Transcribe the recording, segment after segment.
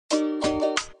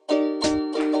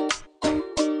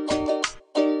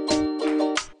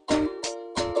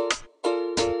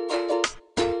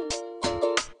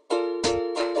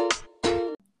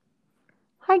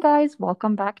Hi, guys.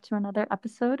 Welcome back to another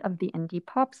episode of the Indie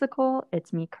Popsicle.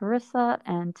 It's me, Carissa,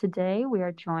 and today we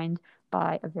are joined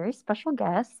by a very special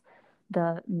guest,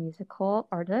 the musical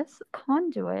artist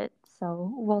Conduit.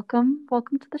 So, welcome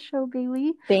to the show,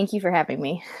 Bailey. Thank you for having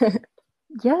me.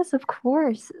 Yes, of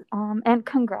course. And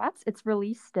congrats, it's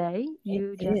release day. It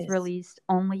You just is. released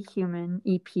Only Human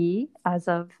EP as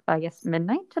of, I guess,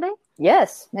 midnight today.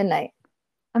 Yes, midnight.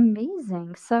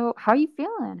 Amazing. So, how are you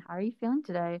feeling? How are you feeling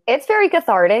today? It's very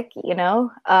cathartic, you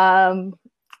know.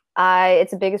 I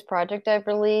it's the biggest project I've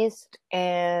released,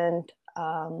 and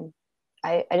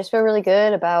I just feel really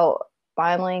good about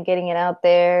finally getting it out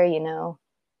there.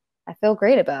 I feel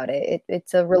great about it.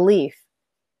 It's a relief.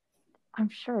 I'm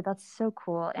sure that's so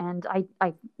cool. And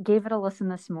I gave it a listen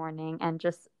this morning and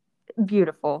just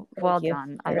beautiful. Thank Well you.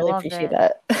 done. I I really love appreciate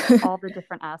it. that. All the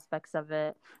different aspects of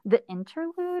it. The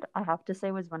interlude, I have to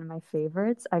say, was one of my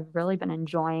favorites. I've really been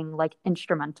enjoying like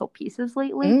instrumental pieces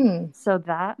lately. Mm, So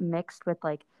that mixed with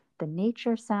like the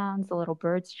nature sounds, the little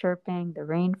birds chirping, the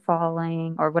rain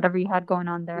falling, or whatever you had going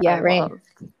on there, I yeah, rain.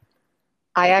 loved.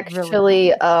 I Really actually,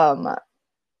 nice.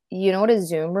 you know what a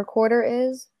Zoom recorder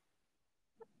is?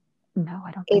 No,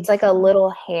 I don't It's think like a so.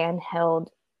 little handheld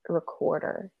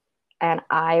recorder. And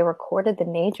I recorded the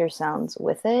nature sounds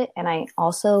with it. And I'm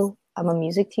a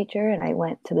music teacher and I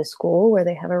went to the school where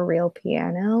they have a real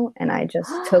piano. And I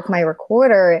just took my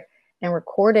recorder and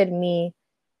recorded me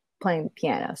playing the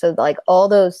piano. So, like, all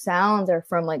those sounds are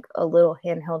from like a little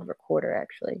handheld recorder,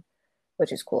 actually,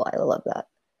 which is cool. I love that.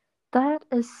 That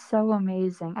is so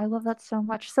amazing. I love that so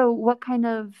much. So, what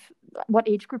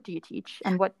age group do you teach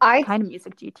and what I kind of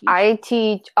music do you teach? I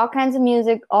teach all kinds of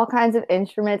music, all kinds of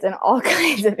instruments, and all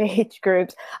kinds of age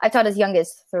groups. I taught as young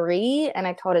as 3, and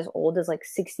I taught as old as like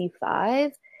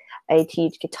 65. I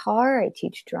teach guitar, I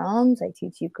teach drums, I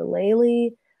teach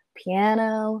ukulele,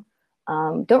 piano.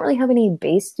 Don't really have any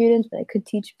bass students, but I could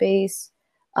teach bass.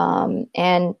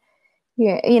 And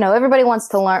yeah, everybody wants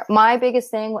to learn. My biggest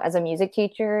thing as a music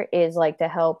teacher is like to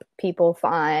help people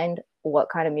find what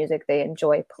kind of music they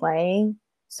enjoy playing.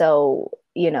 So,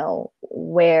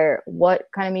 what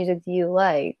kind of music do you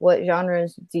like? What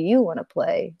genres do you want to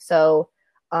play? So,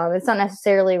 it's not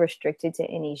necessarily restricted to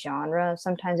any genre.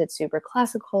 Sometimes it's super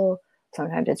classical,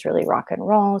 sometimes it's really rock and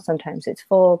roll, sometimes it's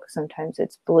folk, sometimes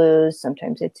it's blues,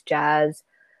 sometimes it's jazz,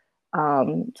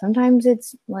 sometimes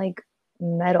it's like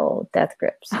metal, death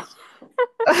grips.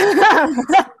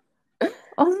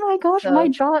 Oh my gosh, my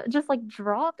So jaw just like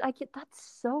dropped.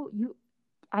 That's so you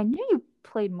I knew you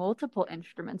played multiple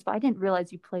instruments, but I didn't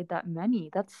realize you played that many.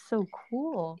 That's so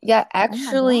cool. yeah, Oh my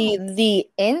actually, gosh. the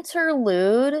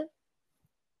interlude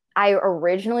I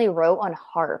originally wrote on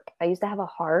harp. I used to have a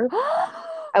harp.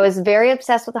 I was very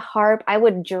obsessed with the harp. I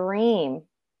would dream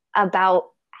about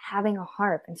having a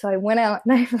harp. And so I went out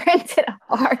and I rented a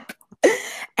harp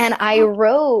and I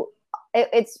wrote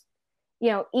it's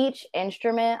each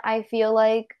instrument, I feel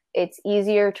like it's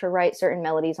easier to write certain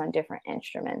melodies on different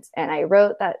instruments. And I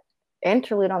wrote that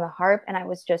interlude on the harp and I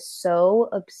was just so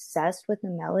obsessed with the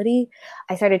melody.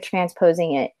 I started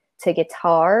transposing it to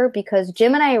guitar because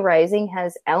Gemini Rising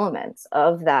has elements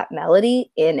of that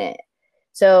melody in it.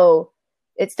 So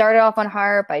it started off on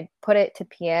harp, I put it to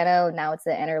piano, now it's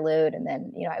the interlude, and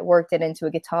then I worked it into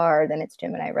a guitar, then it's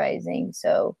Gemini Rising.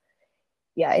 So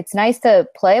yeah, it's nice to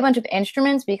play a bunch of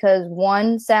instruments because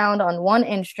one sound on one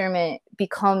instrument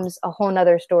becomes a whole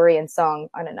nother story and song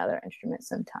on another instrument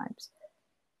sometimes.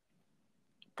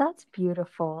 That's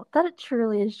beautiful. That it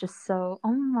truly is just so,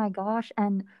 oh my gosh.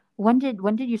 And when did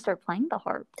you start playing the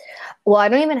harp? Well, I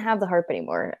don't even have the harp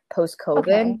anymore post COVID,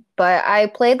 Okay. but I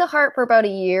played the harp for about a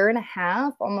year and a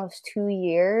half, almost 2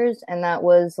 years. And that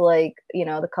was like,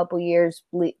 the couple years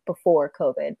before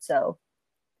COVID. So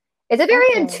it's a very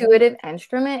Okay. intuitive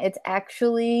instrument. It's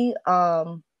actually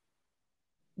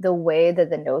the way that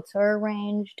the notes are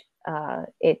arranged,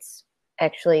 it's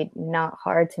actually not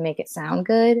hard to make it sound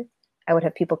good. I would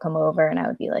have people come over and I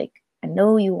would be like, I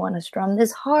know you want to strum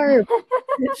this harp.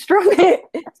 Strum it.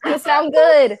 It's going to sound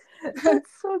That's good. that's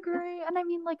so great. And I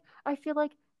mean, like, I feel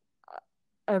like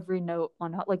every note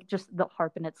on like just the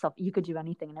harp in itself, you could do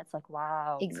anything, and it's like,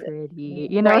 wow, Ex- pretty.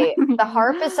 You know what right. I The mean?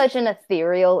 harp is such an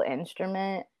ethereal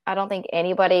instrument. I don't think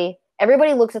everybody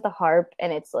looks at the harp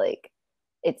and it's like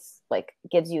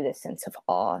gives you this sense of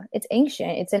awe. It's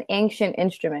ancient. It's an ancient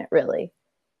instrument, really.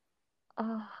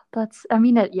 Oh, I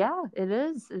mean, yeah, it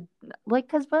is. Like,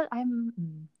 cause, but I'm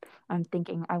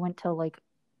thinking, I went to like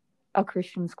a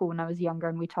Christian school when I was younger,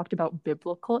 and we talked about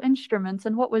biblical instruments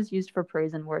and what was used for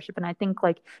praise and worship. And I think,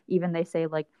 like, even they say,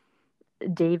 like,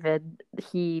 David,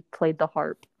 he played the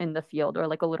harp in the field or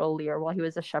like a little lyre while he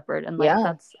was a shepherd. And, like,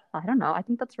 Yeah. I don't know, I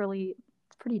think that's really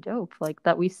pretty dope. Like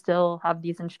that we still have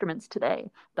these instruments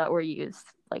today that were used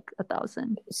like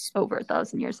over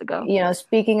 1,000 years ago.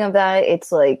 Speaking of that,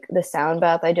 it's like the sound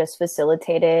bath I just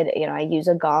facilitated. I use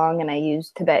a gong and I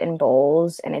use Tibetan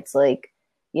bowls, and it's like,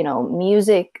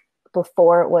 music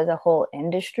before it was a whole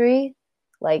industry.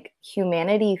 Like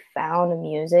humanity found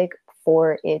music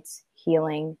for its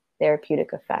healing therapeutic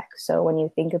effects. So when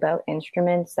you think about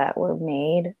instruments that were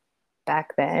made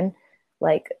back then,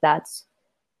 like that's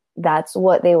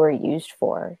what they were used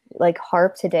for. Like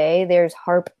harp today, there's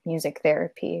harp music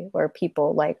therapy where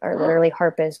people like are literally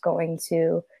harpists going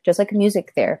to just like a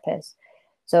music therapist.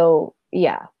 So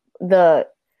yeah,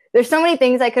 there's so many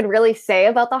things I could really say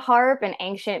about the harp and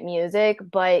ancient music,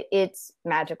 but it's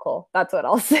magical. That's what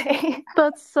I'll say.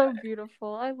 That's so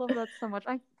beautiful. I love that so much.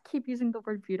 I keep using the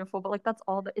word beautiful, but like that's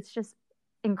all that it's just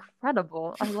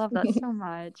incredible. I love that so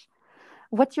much.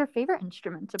 What's your favorite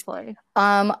instrument to play?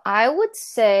 I would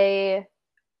say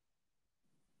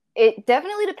it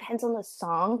definitely depends on the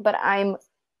song, but I'm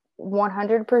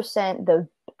 100%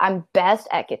 I'm best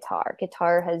at guitar.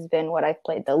 Guitar has been what I've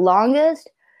played the longest,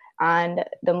 and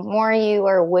the more you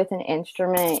are with an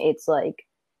instrument, it's like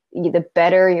the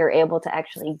better you're able to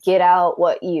actually get out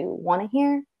what you want to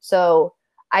hear. So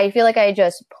I feel like I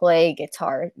just play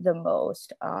guitar the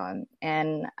most,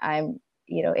 and I'm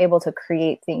able to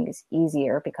create things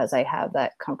easier because I have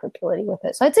that comfortability with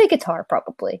it. So I'd say guitar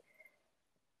probably.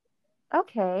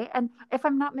 Okay, and if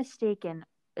I'm not mistaken,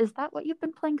 is that what you've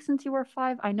been playing since you were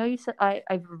 5? I know you said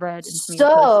I've read in some of your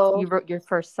posts you So wrote your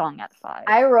first song at 5.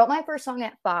 I wrote my first song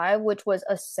at 5, which was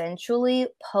essentially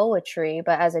poetry.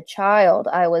 But as a child,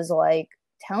 I was like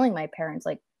telling my parents,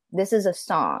 like, this is a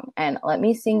song and let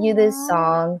me sing you this Aww.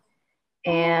 song.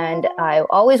 And Aww. I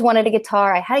always wanted a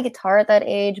guitar. I had a guitar at that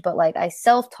age, but like I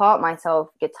self-taught myself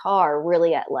guitar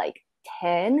really at like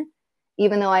 10,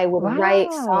 even though I would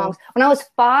write songs. Wow. When I was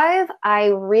 5, I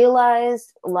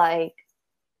realized like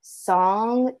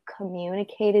song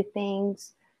communicated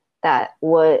things that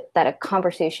a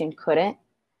conversation couldn't.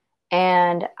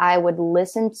 And I would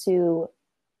listen to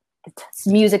the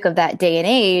music of that day and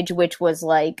age, which was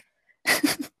like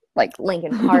like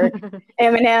Linkin Park,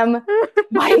 Eminem,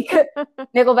 like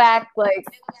Nickelback, like.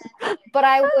 But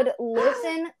I would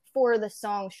listen for the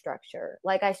song structure.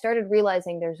 Like I started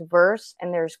realizing there's verse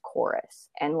and there's chorus,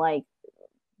 and like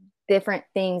different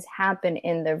things happen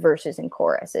in the verses and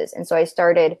choruses. And so I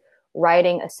started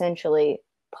writing essentially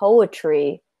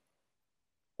poetry,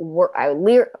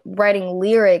 writing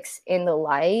lyrics in the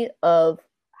light of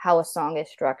how a song is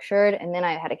structured. And then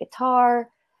I had a guitar,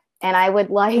 and I would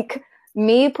like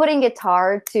me putting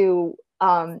guitar to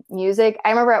music. I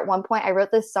remember at one point I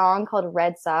wrote this song called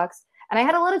Red Sox, and I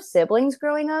had a lot of siblings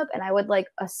growing up, and I would like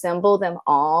assemble them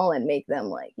all and make them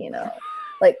like,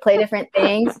 like play different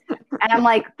things. And I'm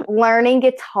like learning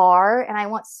guitar, and I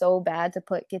want so bad to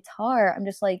put guitar. I'm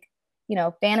just like,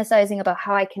 fantasizing about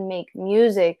how I can make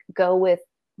music go with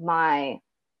my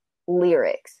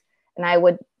lyrics. And I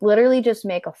would literally just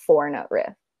make a 4-note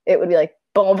riff. It would be like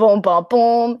boom, boom, boom,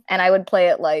 boom. And I would play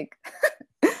it like,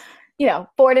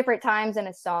 4 different times in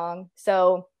a song.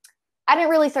 So I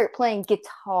didn't really start playing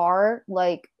guitar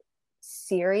like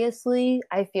seriously,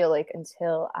 I feel like,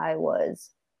 until I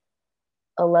was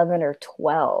 11 or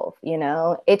 12.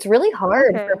 It's really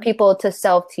hard Okay. for people to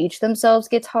self-teach themselves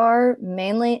guitar,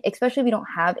 mainly, especially if you don't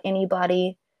have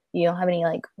anybody, you don't have any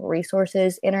like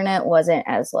resources. Internet wasn't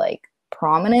as like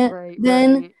prominent Right,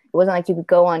 then. right. It wasn't like you could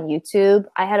go on YouTube.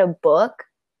 I had a book,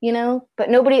 but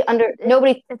nobody, It's not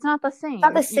the it's not the same. You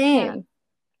can't. same.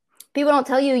 People don't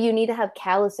tell you need to have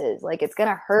calluses. Like it's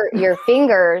gonna hurt your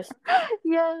fingers.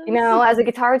 Yes. As a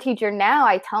guitar teacher now,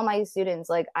 I tell my students,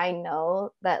 like, I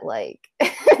know that, like,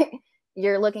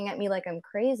 you're looking at me like I'm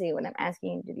crazy when I'm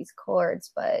asking you to do these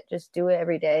chords, but just do it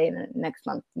every day. And next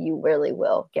month, you really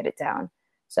will get it down.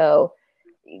 So,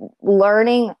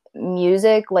 learning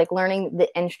music, like learning the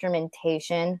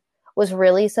instrumentation, was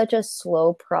really such a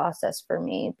slow process for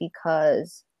me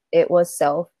because it was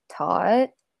self taught.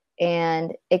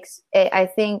 And I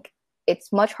think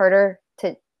it's much harder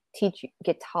to teach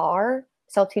guitar,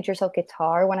 self-teach yourself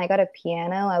guitar. When I got a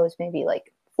piano, I was maybe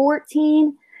like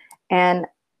 14, and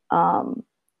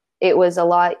it was a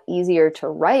lot easier to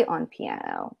write on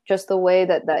piano, just the way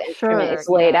that the instrument Sure, is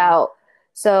laid yeah. out.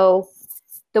 So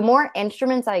the more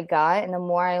instruments I got, and the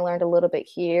more I learned a little bit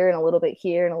here and a little bit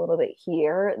here and a little bit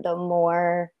here, the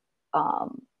more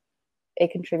it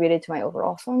contributed to my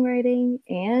overall songwriting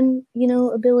and,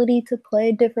 ability to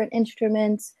play different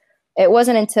instruments. It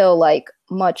wasn't until like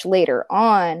much later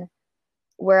on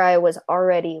where I was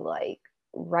already like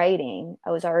writing.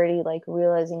 I was already like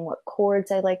realizing what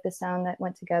chords I liked the sound that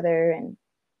went together, and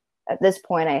at this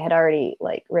point I had already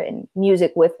like written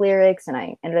music with lyrics, and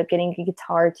I ended up getting a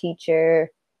guitar teacher.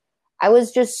 I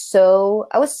was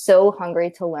so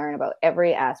hungry to learn about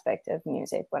every aspect of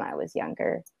music when I was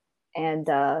younger. And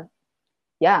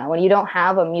yeah, when you don't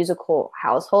have a musical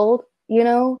household, you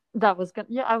know, That was gonna,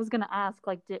 yeah, I was gonna ask,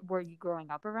 like, were you growing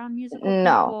up around musical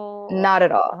no, people? not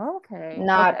at all. Oh, okay,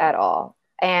 Not okay. at all.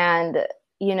 And,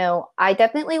 you know, I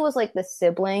definitely was like the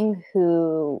sibling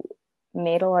who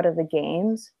made a lot of the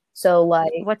games. So,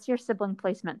 like, What's your sibling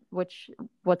placement?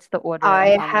 What's the order I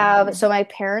on have, them? so my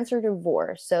parents are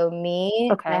divorced. So, me,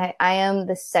 Okay, I am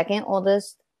the second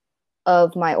oldest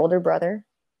of my older brother.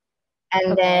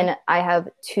 And okay, then I have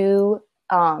two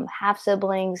half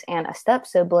siblings and a step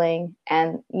sibling.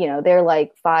 And, you know, they're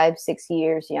like 5, 6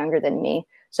 years younger than me.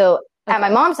 So, at my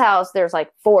okay. mom's house, there's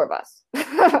like four of us.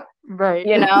 Right.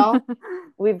 You know,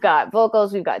 we've got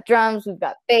vocals, we've got drums, we've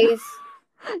got bass.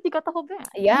 You got the whole band.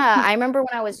 Yeah, I remember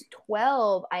when I was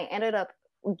 12, I ended up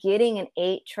getting an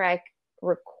 8-track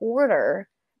recorder,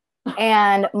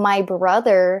 and my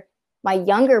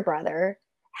younger brother,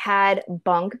 had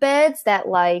bunk beds that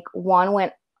like one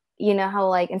went, you know how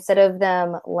like instead of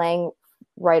them laying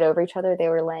right over each other, they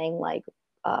were laying like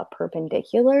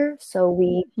perpendicular. So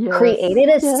we Yes, created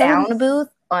a sound yes. booth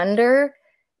under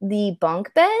the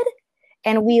bunk bed,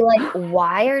 and we like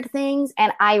wired things,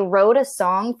 and I wrote a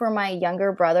song for my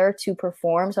younger brother to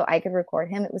perform so I could record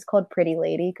him. It was called Pretty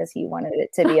Lady because he wanted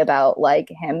it to be about like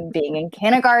him being in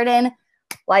kindergarten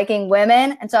liking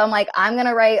women. And so I'm like, I'm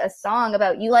gonna write a song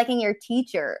about you liking your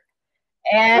teacher.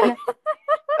 And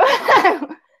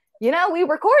you know, we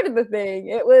recorded the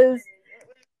thing.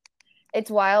 It's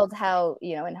wild how,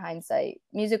 you know, in hindsight,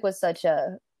 music was such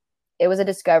a it was a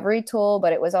discovery tool,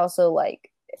 but it was also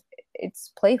like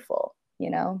it's playful, you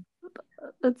know?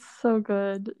 It's so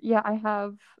good. Yeah, I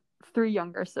have three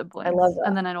younger I love siblings that.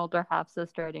 and then an older half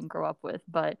sister I didn't grow up with.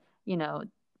 But,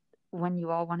 when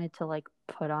you all wanted to like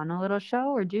put on a little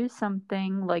show or do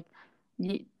something, like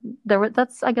you,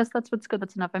 that's, I guess that's what's good.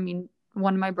 That's enough. I mean,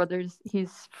 one of my brothers,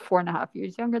 he's 4.5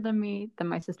 years younger than me. Then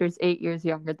my sister's 8 years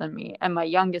younger than me, and my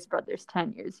youngest brother's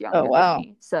 10 years Oh younger than wow.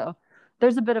 me. So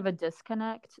there's a bit of a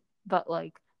disconnect, but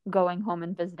like going home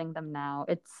and visiting them now,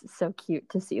 it's so cute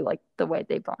to see like the way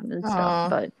they bond and stuff. Aw.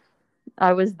 But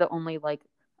I was the only like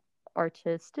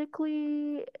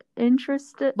artistically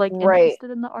interested, like Right. interested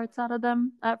in the arts out of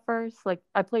them at first. Like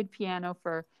I played piano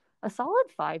for a solid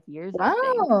 5 years, I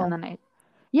think, and Wow. then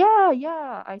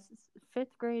yeah,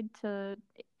 fifth grade to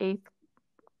eighth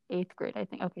eighth grade, I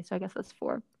think. Okay, so I guess that's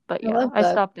four. But I yeah, love I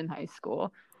that. stopped in high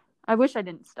school. I wish I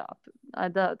didn't stop.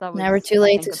 That Never was, too I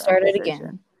late think, to a bad start it again.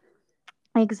 decision.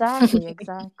 Exactly,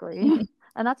 exactly.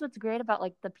 And that's what's great about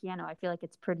like the piano. I feel like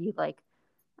it's pretty like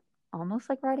almost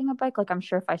like riding a bike. Like I'm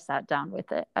sure if I sat down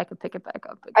with it, I could pick it back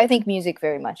up I think again. music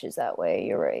very much is that way.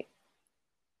 You're right.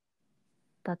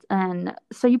 That's and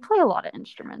so you play a lot of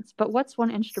instruments, but what's one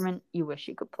instrument you wish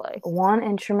you could play? One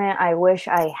instrument I wish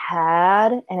I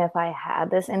had, and if I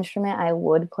had this instrument, I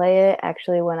would play it.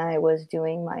 Actually, when I was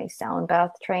doing my sound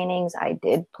bath trainings, I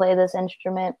did play this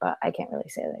instrument, but I can't really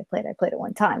say that I played. I played it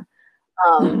one time.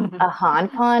 A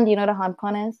hanpan. Do you know what a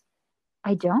hanpan is?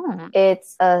 I don't.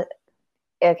 It's a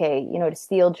okay. You know what a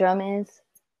steel drum is?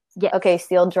 Okay, Yes.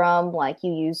 steel drum, like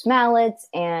you use mallets,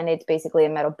 and it's basically a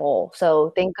metal bowl.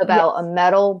 So think about a Yes.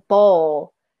 metal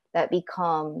bowl that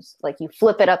becomes like you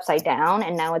flip it upside down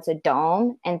and now it's a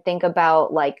dome, and think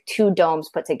about like two domes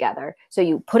put together. So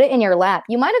you put it in your lap.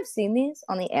 You might have seen these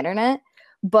on the internet,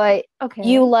 but you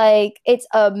Okay. like it's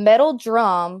a metal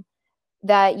drum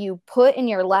that you put in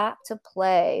your lap to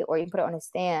play, or you put it on a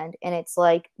stand, and it's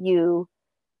like you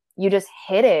just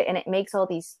hit it and it makes all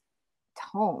these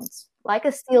tones like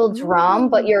a steel drum,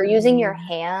 but you're using your Ooh.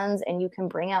 hands, and you can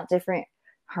bring out different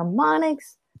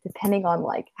harmonics depending on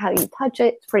like how you touch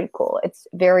it. It's pretty cool. It's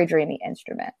a very dreamy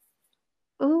instrument.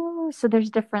 Ooh. So there's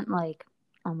different like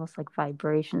almost like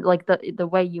vibrations, like the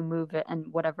way you move it and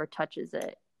whatever touches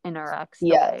it interacts the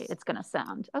way Yes. it's gonna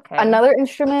sound. Okay. Another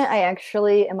instrument That's I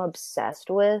actually am obsessed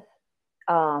with,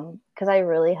 because I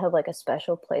really have like a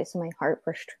special place in my heart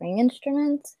for string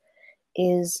instruments,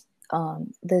 is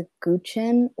the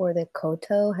guqin or the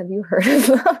koto. Have you heard of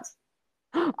those?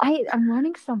 I'm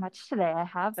learning so much today. I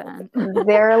haven't.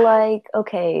 They're like,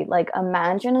 okay, like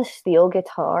imagine a steel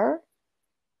guitar,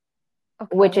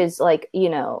 which Okay. is like, you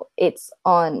know, it's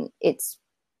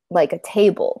like a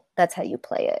table. That's how you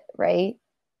play it, right?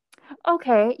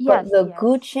 Okay. But Yes, the yes.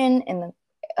 guqin and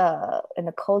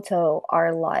the koto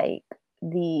are like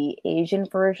the Asian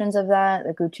versions of that.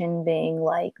 The guqin being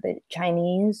like the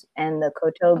Chinese, and the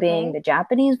koto being Okay. the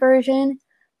Japanese version.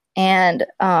 And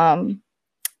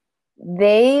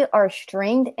they are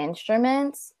stringed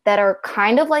instruments that are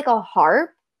kind of like a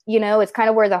harp. It's kind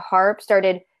of where the harp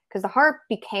started because the harp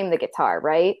became the guitar,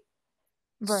 right?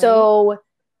 Right. So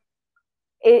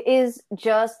it is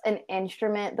just an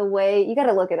instrument. The way you got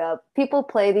to look it up. People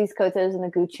play these kotos and the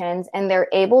guchens, and they're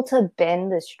able to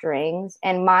bend the strings.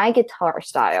 And my guitar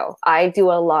style, I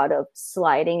do a lot of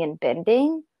sliding and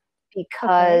bending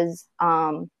Okay. because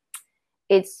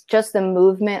it's just the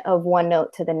movement of one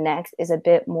note to the next is a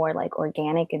bit more like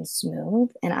organic and smooth.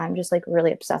 And I'm just like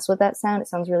really obsessed with that sound. It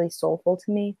sounds really soulful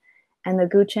to me. And the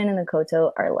guchen and the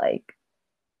koto are like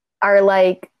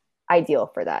ideal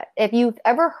for that. If you've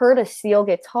ever heard a steel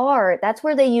guitar, that's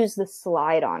where they use the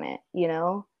slide on it.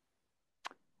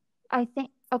 I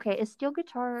think okay, is steel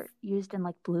guitar used in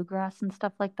like bluegrass and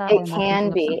stuff like that, or It am I can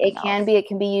thinking of be. something It can else? be. It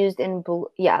can be used in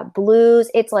yeah, blues.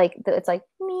 It's like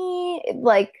me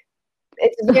like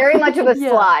it's very much of a Yeah.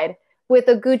 slide. With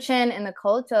the guchen and the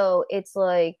koto, it's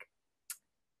like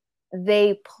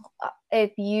they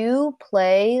if you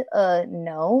play a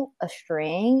note, a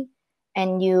string,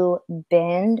 and you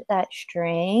bend that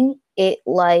string, it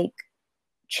like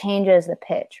changes the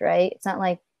pitch, right? It's not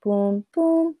like boom,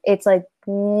 boom. It's like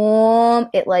boom.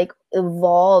 It like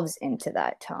evolves into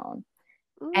that tone.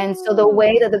 And so the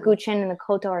way that the Ooh. guchen and the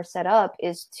koto are set up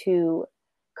is to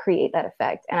create that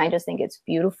effect. And I just think it's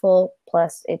beautiful.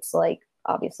 Plus, it's like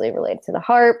obviously related to the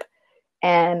harp.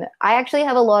 And I actually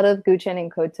have a lot of guchen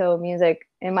and koto music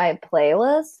in my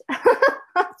playlist.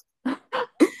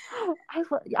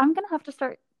 I'm gonna have to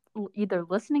start either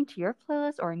listening to your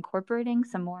playlist or incorporating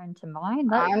some more into mine.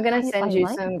 That I'm gonna I send you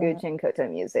like some that. guchen koto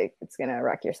music. It's gonna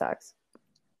wreck your socks.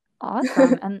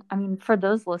 Awesome. And I mean, for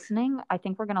those listening, I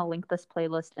think we're gonna link this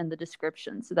playlist in the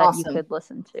description so that you Awesome. could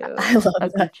listen I to love a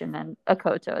that. Guchin and a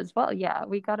Koto as well. Yeah,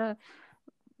 we gotta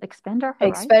expand our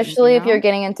horizons, you Especially if you're know?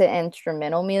 getting into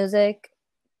instrumental music.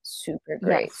 Super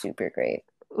great, Yes. super great.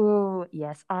 Oh,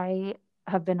 yes. I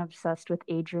have been obsessed with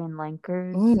Adrienne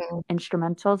Lenker's Mm,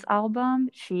 instrumentals album.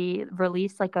 She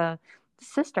released like a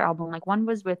sister album. Like one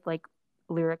was with like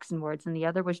lyrics and words, and the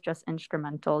other was just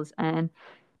instrumentals. And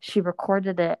she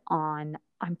recorded it on,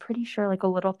 I'm pretty sure, like a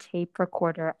little tape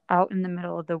recorder out in the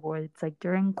middle of the woods, like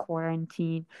during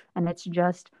quarantine. And it's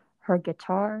just her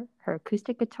guitar, her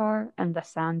acoustic guitar, and the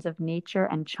sounds of nature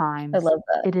and I chimes. love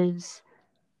that. It is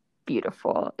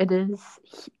beautiful. It is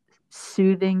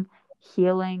soothing,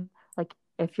 healing. Like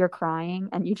if you're crying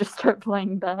and you just start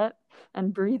playing that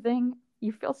and breathing,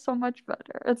 you feel so much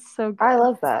better. It's so I good.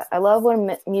 love that. I love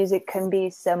when music can be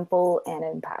simple and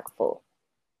impactful.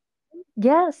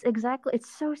 Yes, exactly.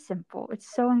 It's so simple. It's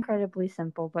so incredibly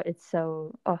simple, but it's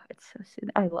so it's so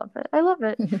soothing. I love it. I love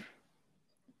it.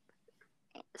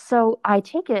 So I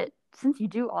take it since you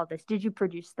do all this, did you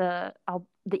produce the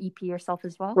EP yourself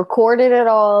as well? Recorded it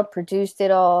all, produced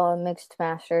it all, mixed,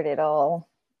 mastered it all,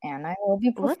 and I will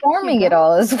be Look at you performing it go.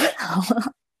 all as well.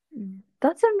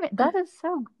 That is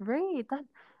so great. That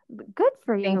good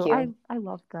for Thank you. I you. I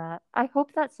love that. I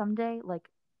hope that someday, like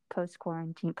post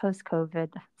quarantine, post COVID,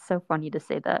 so funny to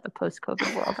say that a post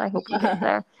COVID world. I hope we get Oh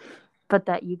there. But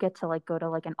that you get to like go to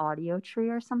like an audio tree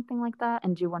or something like that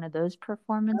and do one of those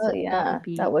performances. That yeah, would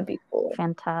that be would be cool.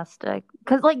 fantastic.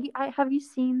 Cause like I have you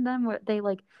seen them where they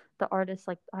like the artists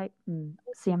like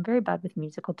see I'm very bad with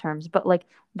musical terms, but like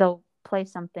they'll play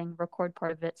something, record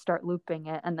part of it, start looping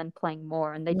it, and then playing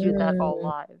more, and they do that all Mm.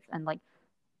 live. And like,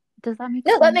 does that make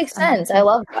No, that sense? makes sense. I Am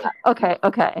love that. okay,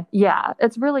 okay, yeah,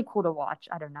 it's really cool to watch.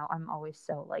 I don't know. I'm always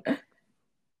so like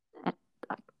eh,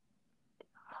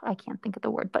 I can't think of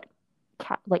the word, but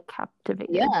like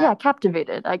captivated. Yeah. Yeah,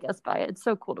 captivated. I guess by it. It's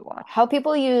so cool to How watch.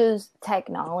 people use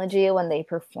technology when they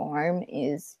perform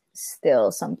is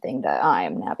still something that I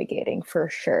am navigating for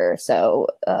sure. So,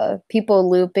 people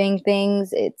looping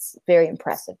things, it's very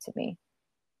impressive to me.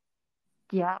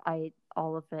 Yeah, I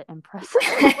all of it impresses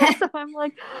me. So I'm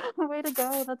like, way to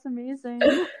go. That's amazing.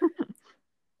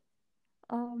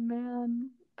 Oh man.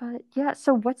 But yeah,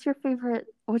 so what's your favorite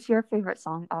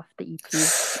song off the EP?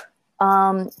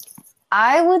 um,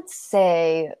 I would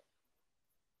say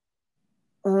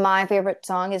my favorite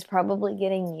song is probably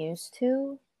Getting Used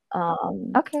to.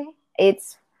 Um, Okay.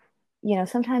 it's,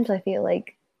 sometimes I feel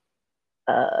like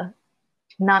uh,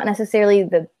 not necessarily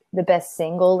the best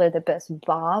single or the best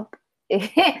bop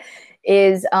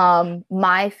is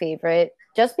my favorite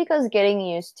just because Getting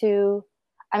Used to.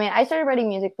 I mean, I started writing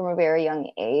music from a very young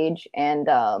age, and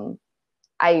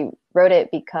I wrote it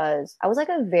because I was like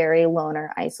a very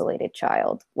loner, isolated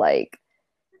child, like,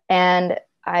 and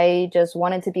I just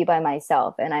wanted to be by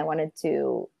myself, and I wanted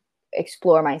to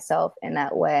explore myself in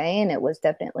that way, and it was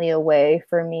definitely a way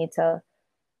for me to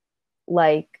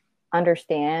like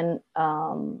understand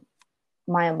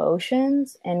my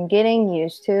emotions, and getting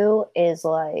used to is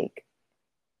like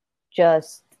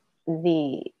just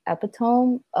the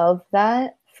epitome of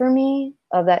that for me,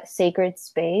 of that sacred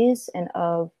space and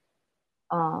of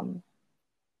um,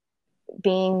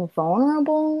 being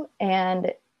vulnerable.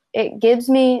 And it gives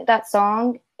me that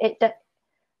song.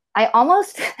 I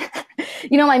almost,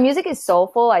 my music is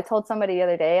soulful. I told somebody the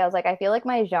other day, I was like, I feel like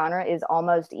my genre is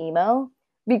almost emo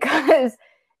because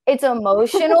it's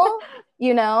emotional,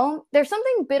 there's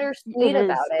something It bittersweet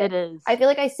about is. it. It is. I feel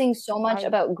like I sing so much I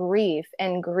about grief,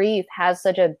 and grief has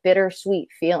such a bittersweet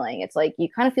feeling. It's like you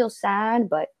kind of feel sad,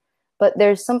 but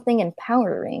there's something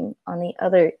empowering on the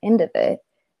other end of it.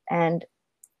 And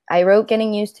I wrote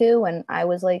Getting Used To when I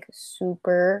was like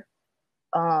super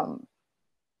um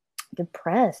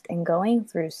depressed and going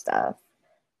through stuff.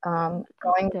 Going,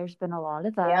 There's been a lot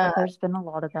of yeah, that. There's been a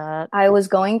lot of that. I was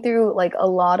going through like a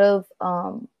lot of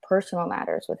personal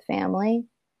matters with family,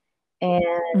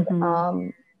 and Mm-hmm.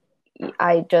 um,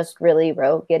 I just really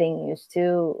wrote Getting Used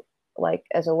To like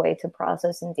as a way to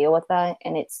process and deal with that,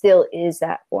 and it still is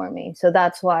that for me. So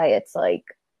that's why it's like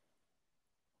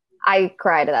I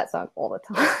cry to that song all the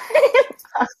time.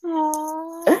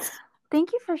 Aww.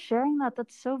 Thank you for sharing that.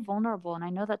 That's so vulnerable, and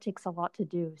I know that takes a lot to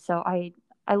do. So I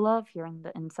love hearing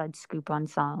the inside scoop on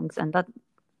songs, and that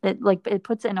it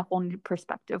puts it in a whole new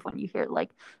perspective when you hear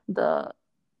like the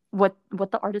what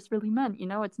the artist really meant.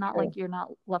 It's not like you're not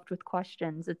left with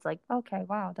questions. It's like, okay,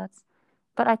 wow, that's.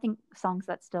 But I think songs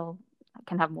that still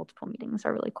can have multiple meanings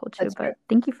are really cool too. That's true. But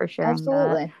thank you for sharing that.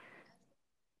 Absolutely.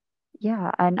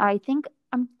 Yeah, and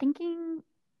I'm thinking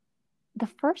the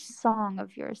first song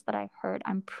of yours that I heard,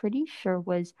 I'm pretty sure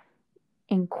was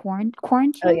in Oh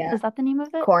quarantine. yeah. Is that the name of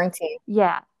it? Quarantine.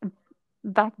 Yeah,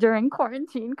 back during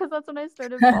quarantine, because that's when I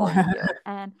started following you,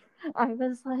 and I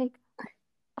was like,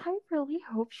 I really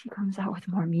hope she comes out with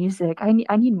more music. I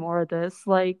need more of this.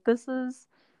 Like this is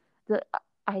the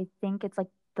I think it's like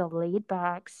the laid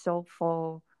back,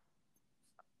 soulful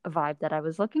vibe that I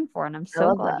was looking for, and I'm I so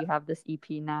love glad that. you have this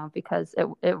EP now because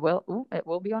it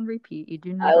will be on repeat. You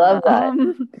do know I love that.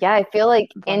 that. Yeah, I feel like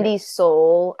But indie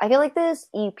soul. I feel like this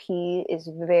EP is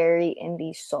very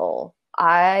indie soul.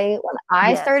 When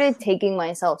I started yes, taking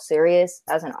myself serious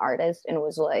as an artist and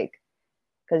was like,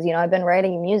 because I've been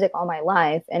writing music all my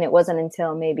life, and it wasn't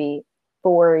until maybe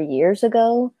 4 years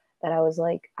ago that I was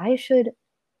like, I should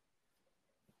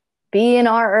be an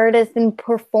art artist and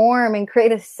perform and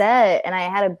create a set. And I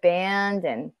had a band,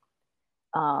 and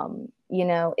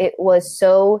it was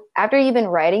so, after you've been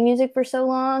writing music for so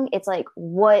long, it's like,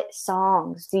 what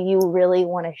songs do you really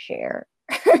want to share?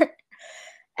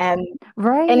 and and it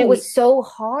right. was so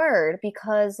hard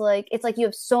because like it's like you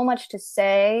have so much to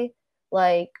say,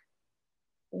 like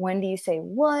when do you say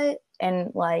what?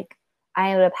 And like I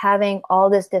ended up having all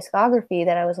this discography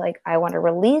that I was like, I want to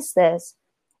release this.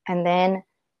 And then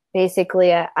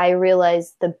basically I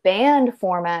realized the band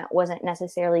format wasn't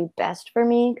necessarily best for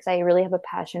me because I really have a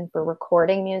passion for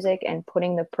recording music and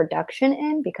putting the production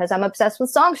in because I'm obsessed with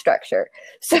song structure.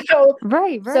 So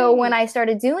Right, so when right. I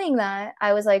started doing that,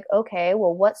 I was like, okay,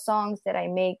 well, what songs did I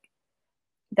make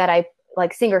that I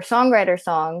like singer songwriter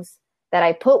songs that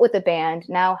I put with the band?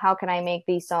 Now, how can I make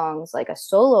these songs like a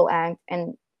solo act?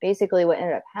 And basically, what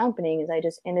ended up happening is I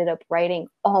just ended up writing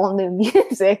all new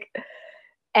music.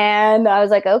 And I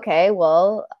was like, okay,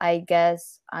 well, I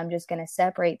guess I'm just gonna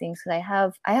separate things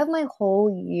because I have my whole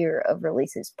year of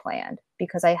releases planned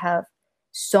because I have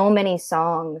so many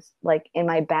songs like in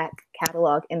my back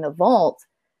catalog in the vault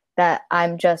that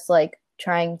I'm just like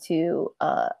trying to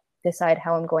decide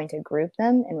how I'm going to group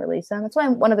them and release them. That's why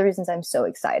one of the reasons I'm so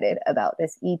excited about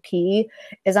this EP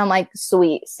is I'm like,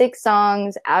 sweet, 6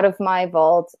 songs out of my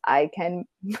vault. I can,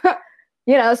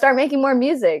 start making more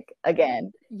music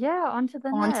again. Yeah, on to the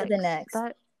On to the next.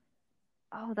 next.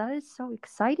 That is so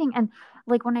exciting. And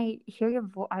like when I hear your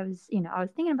voice, I was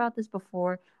thinking about this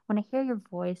before. When I hear your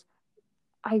voice,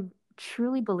 I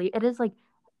truly believe it is like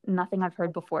nothing I've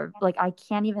heard before. Like I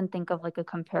can't even think of like a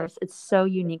comparison. It's so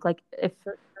unique. Like if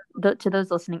to those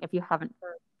listening, if you haven't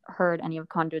heard any of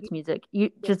Conduit's music,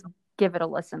 you just give it a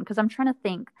listen because I'm trying to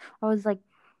think. I was like,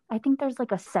 I think there's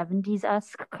like a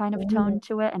 70s-esque kind of Mm, tone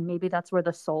to it, and maybe that's where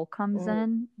the soul comes mm.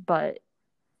 in. But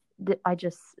I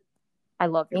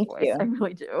love your Thank voice. I you.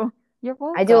 really do. You're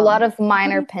I do a lot welcome. of Who do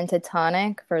minor you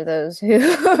pentatonic for those who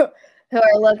who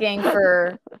are looking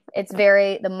for.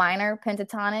 The minor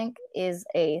pentatonic is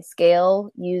a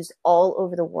scale used all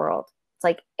over the world. It's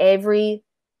like every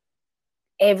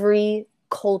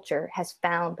culture has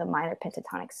found the minor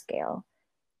pentatonic scale,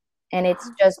 and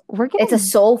we're it's a getting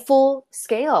soulful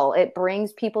scale. It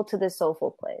brings people to this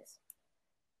soulful place.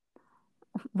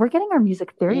 We're getting our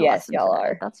music theory Yes, lesson y'all today.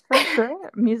 are. That's for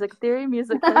sure. Music theory,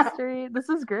 music history. This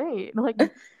is great. Like,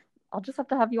 I'll just have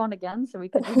to have you on again so we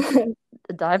could just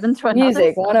dive into another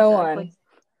Music subject. Like, 101.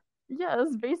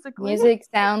 yes, basically. Music,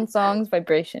 sound, songs,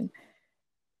 vibration.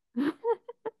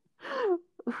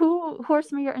 Who are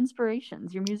some of your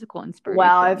inspirations, your musical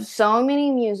Wow, I have inspirations? so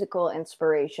many musical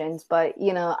inspirations, but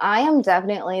I am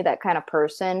definitely that kind of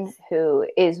person who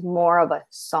is more of a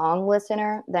song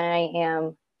listener than I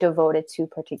am devoted to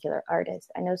particular artists.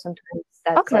 I know sometimes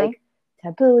that's Okay. like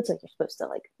taboo. It's like you're supposed to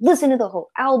like listen to the whole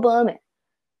album and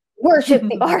worship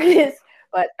the artist,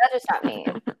 but that's just not me.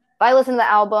 If I listen to the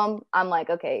album, I'm like,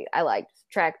 okay, I like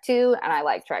track 2 and I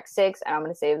like track 6, and I'm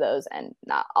gonna save those and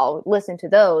not I'll listen to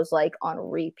those like on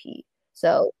repeat.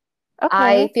 So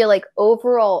I Okay. feel like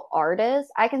overall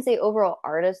artists, I can say overall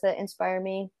artists that inspire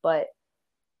me, but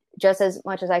just as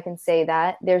much as I can say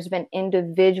that, there's been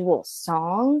individual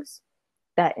songs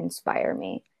that inspire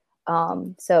me.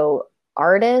 So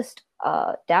artist,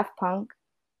 Daft Punk.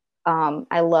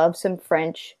 I love some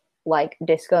French like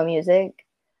disco music.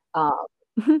 Um,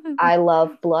 I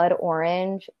love Blood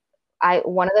Orange. I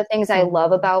One of the things I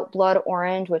love Ooh. about Blood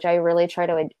Orange, which I really try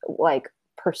to like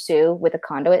pursue with the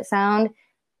Conduit sound,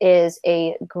 is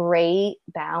a great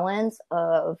balance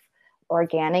of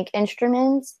organic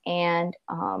instruments and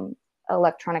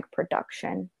electronic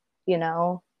production.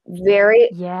 Very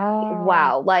Yeah.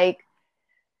 wow. Like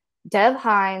Dev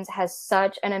Hynes has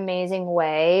such an amazing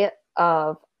way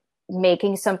of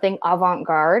making something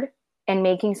avant-garde and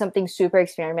making something super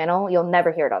experimental. You'll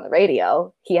never hear it on the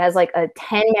radio. He has like a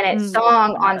 10-minute No,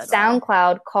 song not on at all.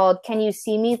 SoundCloud called Can You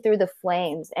See Me Through the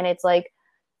Flames? And it's like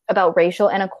about racial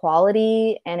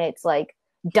inequality, and it's like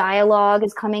dialogue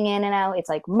is coming in and out. It's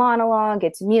like monologue,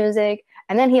 it's music.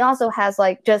 And then he also has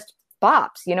like just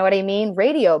bops, you know what I mean?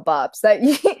 Radio bops that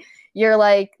you're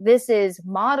like, this is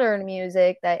modern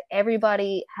music that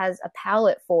everybody has a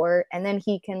palette for. And then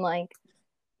he can like,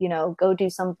 go do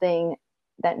something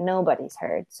that nobody's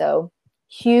heard. So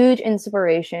huge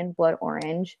inspiration, Blood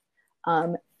Orange.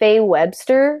 Faye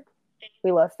Webster,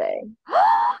 we love Faye.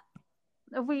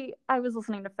 I was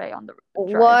listening to Faye on the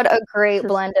drive What a great to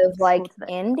blend of school like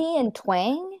today. indie and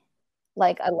twang.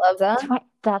 Like I love that.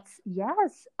 That's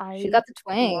yes. She I got the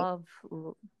twang. love.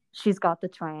 She's got the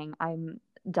twang. I'm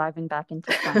diving back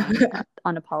into twang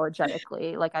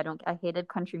unapologetically. Like I hated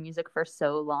country music for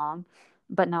so long,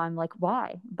 but now I'm like,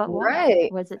 why? But why?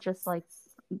 Right. Was it just like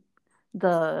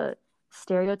the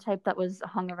stereotype that was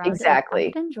hung around it? Like I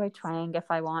Exactly. could enjoy twang if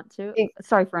I want to.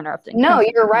 Sorry for interrupting. No,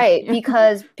 Continue. you're right. Continue.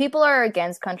 Because people are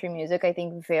against country music, I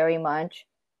think, very much.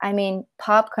 I mean,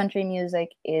 pop country music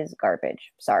is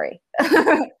garbage. Sorry.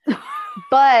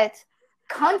 But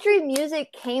country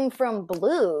music came from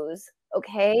blues,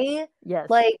 okay? Yes.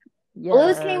 Like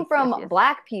blues came Yes. Yes. from Yes.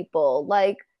 black people.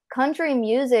 Like country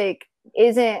music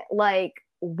isn't like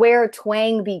where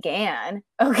twang began,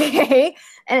 okay?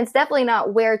 And it's definitely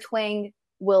not where twang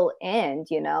will end.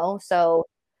 So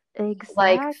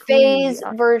like Exactly. phase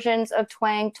versions of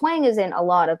twang. Twang is in a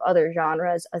lot of other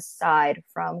genres aside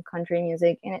from country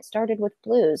music, and it started with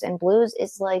blues. And blues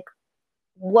is like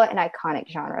what an iconic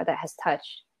genre that has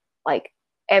touched like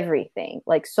everything,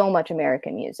 like so much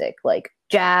American music, like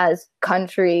jazz,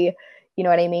 country, you know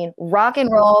what I mean? Rock and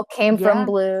roll came from Yeah,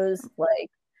 blues, like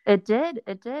it did.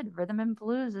 It did. Rhythm and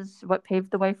blues is what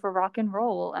paved the way for rock and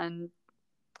roll, and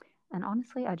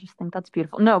honestly, I just think that's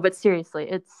beautiful. No, but seriously,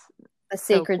 it's a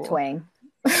so sacred cool. twang.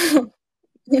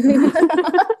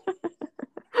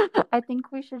 I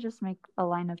think we should just make a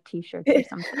line of T-shirts or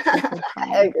something. Sacred I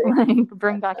twang, agree. like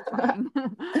bring back twang.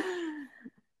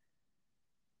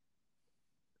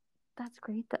 That's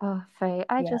great. Oh, Faye,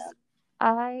 Yeah.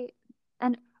 I,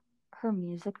 and her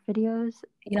music videos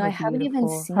I are haven't even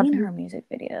beautiful. Have seen her you? music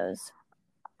videos.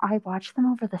 I watched them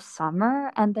over the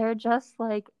summer, and they're just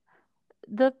like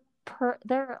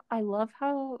they're I love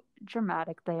how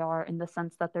dramatic they are in the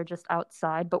sense that they're just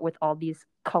outside but with all these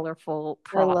colorful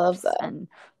I love props that. and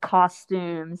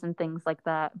costumes and things like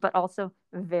that, but also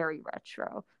very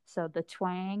retro. So the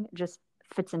twang just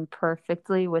fits in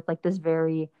perfectly with like this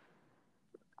very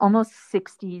almost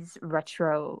 60s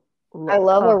retro I look.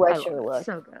 love a Oh, I love retro it. look.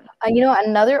 So good.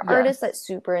 Another artist that Yes.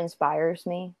 super inspires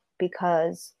me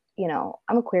because,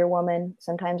 I'm a queer woman.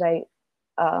 Sometimes I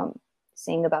um,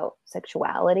 sing about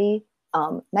sexuality.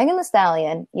 Megan Thee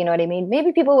Stallion, you know what I mean?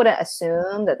 Maybe people wouldn't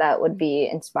assume that that would be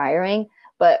inspiring,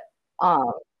 but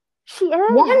um, She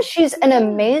one, is. she's She an is.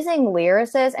 amazing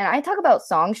lyricist, and I talk about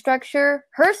song structure.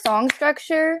 Her song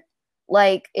structure,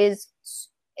 like, is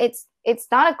it's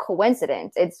not a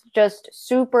coincidence. It's just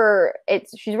super.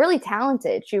 It's She's really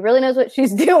talented. She really knows what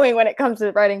she's doing when it comes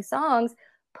to writing songs.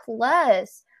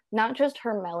 Plus, not just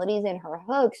her melodies and her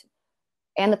hooks,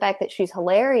 and the fact that she's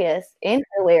hilarious in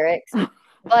her lyrics,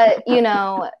 but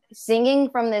singing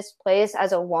from this place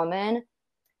as a woman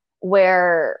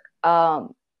where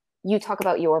you talk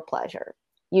about your pleasure,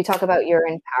 you talk about your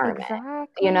empowerment,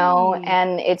 Exactly.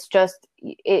 and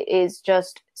it is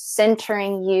just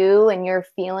centering you and your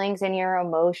feelings and your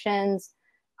emotions.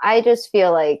 I just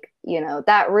feel like,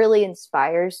 that really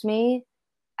inspires me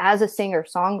as a singer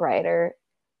songwriter.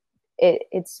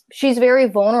 It's she's very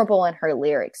vulnerable in her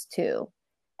lyrics too.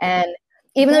 And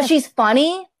even though she's Yes.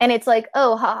 funny and it's like,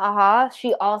 oh, ha ha ha,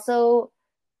 She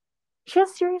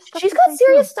has serious stuff she's to got say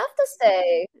serious too. stuff to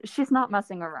say. She's not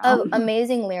messing An around.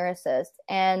 amazing lyricist.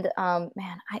 And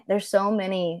man, there's so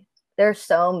many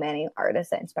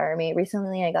artists that inspire me.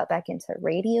 Recently I got back into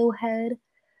Radiohead.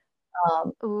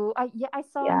 Um, Ooh, I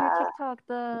saw on your yeah, TikTok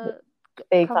the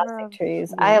Big cover Plastic of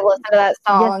Trees. I yeah. have listened to that Yes,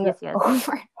 song yes, yes.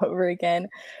 over and over again.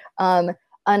 Um,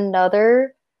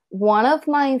 another one of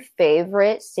my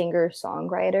favorite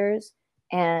singer-songwriters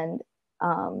and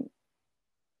um,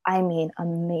 I mean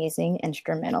amazing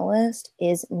instrumentalist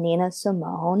is Nina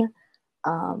Simone.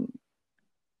 Um,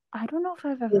 I don't know if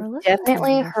I've ever you've listened to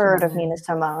definitely Nina heard of Nina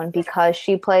Simone. Simone because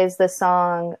she plays the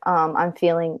song I'm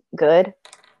Feeling Good.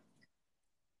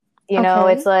 It's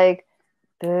Okay. like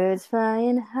birds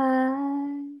flying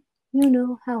high, you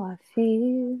know how I feel.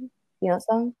 You know that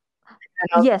song? And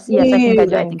I'm Yes, yes, I think I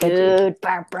do. I feeling think I do. good.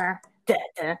 Bah, bah, da,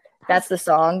 da. That's the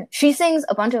song. She sings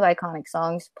a bunch of iconic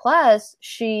songs. Plus,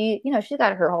 she's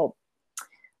got her whole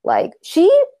like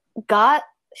got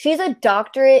she's a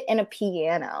doctorate in a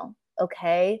piano.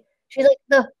 Okay, she's like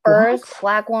the first What?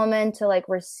 Black woman to like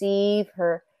receive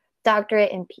her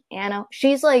doctorate in piano.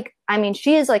 She's like, I mean,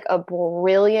 she is like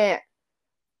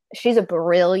she's a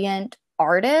brilliant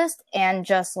artist, and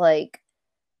just like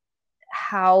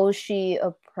how she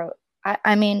approach.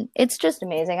 I mean, it's just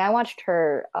amazing. I watched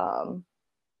her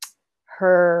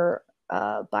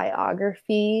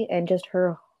biography and just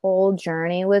her whole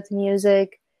journey with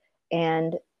music,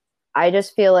 and I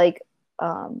just feel like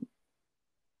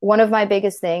one of my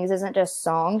biggest things isn't just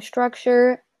song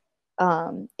structure.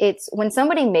 It's when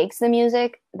somebody makes the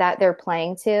music that they're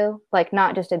playing to, like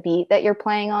not just a beat that you're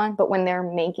playing on, but when they're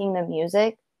making the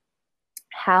music,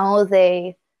 how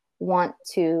they want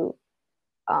to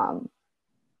um,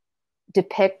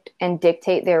 depict and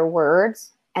dictate their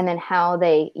words, and then how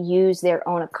they use their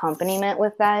own accompaniment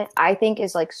with that, I think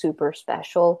is like super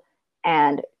special.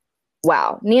 And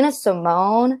wow, Nina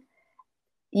Simone,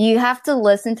 you have to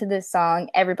listen to this song.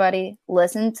 Everybody,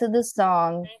 listen to the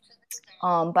song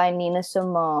by Nina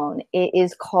Simone. It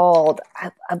is called,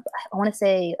 I want to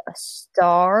say, a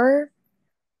star.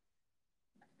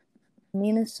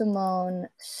 Nina Simone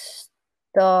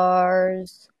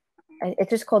stars. It's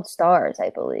just called Stars, I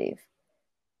believe.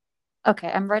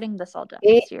 Okay, I'm writing this all down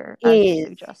It as you're is.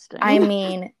 I suggesting.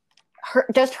 mean,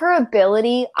 her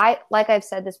ability. Like I've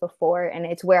said this before, and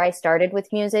it's where I started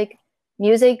with music.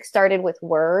 Music started with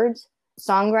words.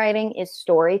 Songwriting is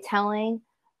storytelling.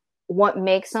 What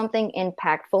makes something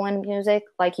impactful in music,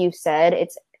 like you said,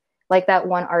 it's like that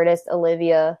one artist,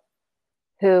 Olivia,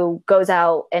 who goes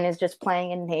out and is just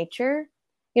playing in nature.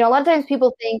 A lot of times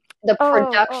people think the Oh,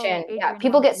 production, yeah, Adrian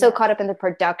people Hall. get so Yes. caught up in the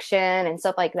production and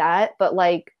stuff like that, but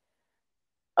like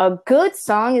a good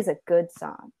song is a good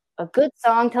song. A good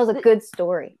song tells a The, good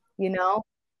story.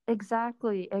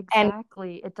 exactly, And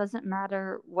exactly. It doesn't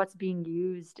matter what's being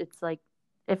used. It's like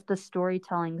if the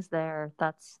storytelling's there,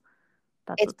 that's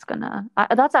it's what's gonna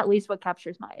that's at least what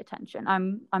captures my attention.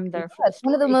 I'm yeah, there for the it's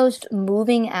one of the story. most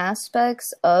moving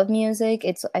aspects of music.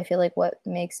 It's I feel like what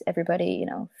makes everybody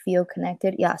feel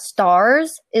connected. Yeah,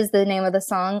 Stars is the name of the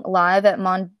song live at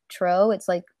Montreux. It's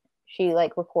like she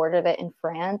like recorded it in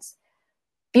France.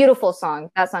 Beautiful song.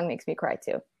 That song makes me cry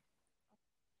too.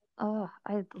 Oh,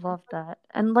 I love that.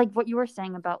 And like what you were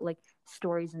saying about like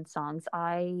stories and songs,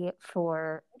 I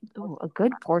for a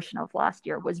good portion of last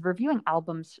year was reviewing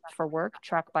albums for work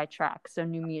track by track, so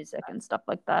new music and stuff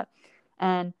like that.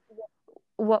 And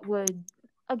what would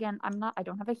again, I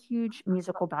don't have a huge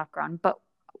musical background, but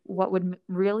what would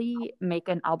really make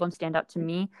an album stand out to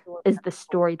me is the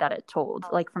story that it told,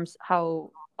 like from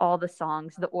how all the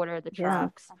songs, the order of the Yeah.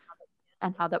 tracks,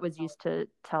 and how that was used to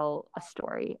tell a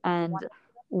story. And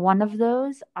one of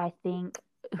those, I think,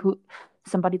 who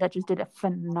somebody that just did a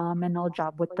phenomenal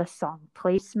job with the song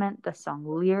placement, the song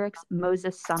lyrics,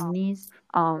 Moses Sumney's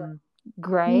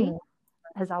Gray,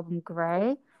 Hmm. his album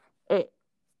Gray. It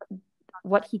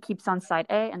what he keeps on side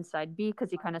A and side B because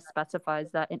he kind of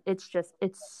specifies that, and it's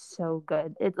so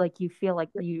good. It like you feel like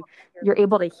you're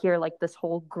able to hear like this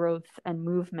whole growth and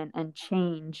movement and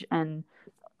change, and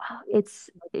it's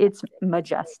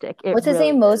majestic. It What's his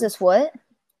name? really Moses is. what?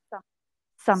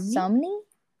 Sumney? Sumney?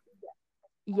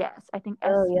 Yes, I think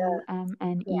Oh yeah.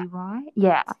 Sumney.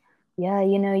 Yeah. Yeah,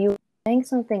 you were saying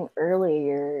something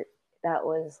earlier that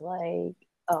was like,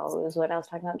 oh, it was what I was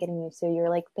talking about getting used to. You're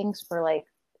like, thanks for like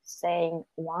saying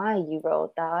why you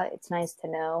wrote that. It's nice to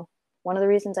know. One of the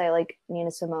reasons I like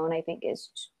Nina Simone, I think, is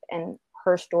and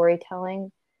her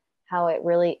storytelling, how it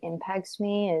really impacts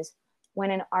me is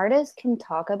when an artist can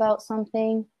talk about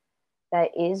something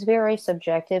that is very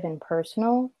subjective and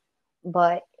personal,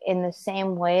 but in the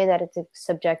same way that it's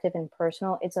subjective and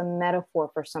personal, it's a metaphor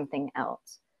for something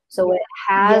else. So it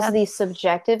has the Yes.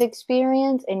 subjective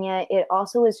experience, and yet it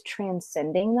also is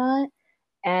transcending that.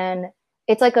 And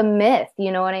it's like a myth,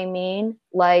 you know what I mean?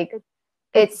 Like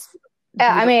It's it's,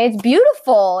 I beautiful. mean, it's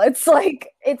beautiful. It's like,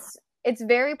 it's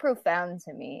very profound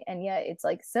to me. And yet it's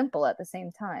like simple at the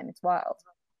same time. It's wild.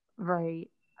 Right.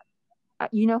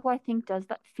 You know who I think does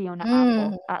that? Fiona Mm.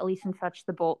 Apple, At Least and Fetch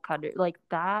the Bolt Cutter. Like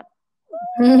that.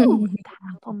 Ooh, that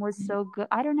album was so good.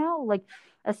 I don't know, like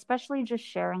especially just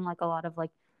sharing like a lot of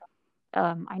like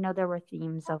I know there were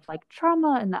themes of like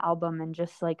trauma in the album and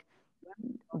just like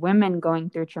women going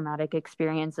through traumatic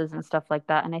experiences and stuff like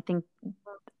that. And I think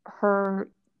her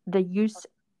the use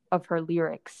of her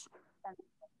lyrics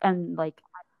and like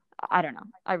I don't know.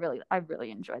 I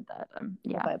really enjoyed that. I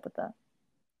Yeah. vibe with that.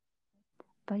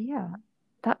 But yeah.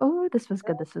 That oh, this was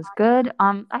good. This was good.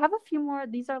 I have a few more.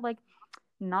 These are like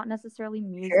not necessarily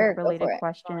music Sure, go related for it.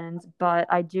 questions, but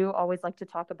I do always like to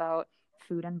talk about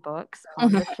food and books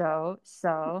on the show.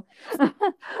 So,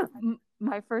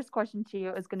 my first question to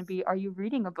you is going to be: Are you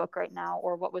reading a book right now,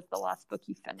 or what was the last book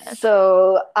you finished?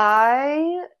 So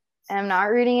I am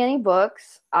not reading any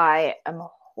books. I am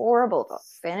horrible about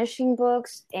finishing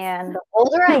books. And the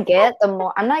older I get, the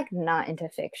more I'm like not into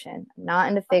fiction. I'm not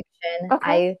into fiction.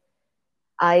 Okay.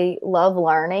 I love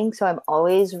learning, so I'm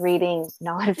always reading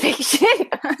nonfiction.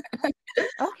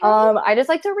 Okay. I just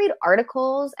like to read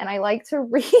articles and I like to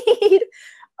read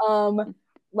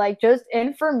like just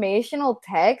informational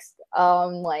text,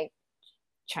 like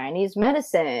Chinese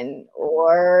medicine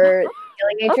or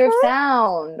healing nature of Okay.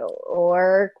 sound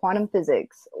or quantum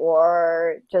physics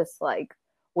or just like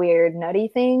weird nutty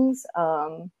things.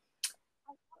 I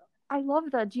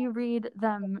love that. Do you read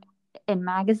them in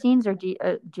magazines, or do you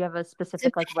have a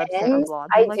specific like website or Depends. blog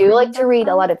you I like do like reading to them read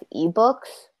a lot from? of ebooks,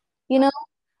 you know.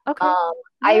 Okay. Um,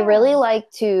 I really Yeah.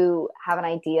 like to have an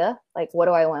idea, like what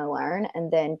do I want to learn, and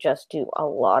then just do a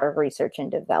lot of research and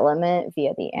development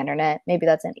via the internet. Maybe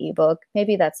that's an ebook.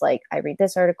 Maybe that's like I read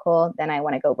this article, then I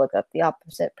want to go look up the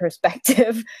opposite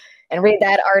perspective and read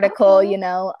that article, Okay. you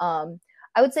know.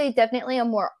 I would say definitely I'm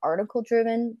more article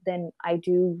driven than I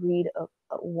do read a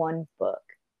one book.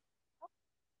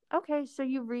 Okay, so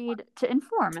you read to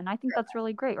inform, and I think that's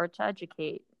really great, or to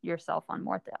educate yourself on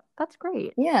more things. That's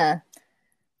great. Yeah.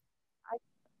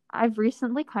 I've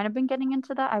recently kind of been getting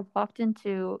into that. I walked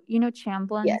into, Yeah.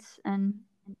 Chamblin's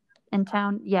in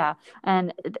town. Yeah,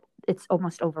 and it's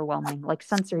almost overwhelming, like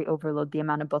sensory overload, the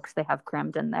amount of books they have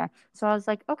crammed in there. So I was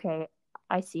like, okay,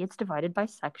 I see it's divided by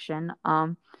section.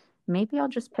 Maybe I'll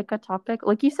just pick a topic,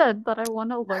 like you said, that I want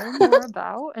to learn more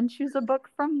about and choose a book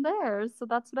from there. So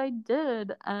that's what I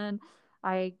did, and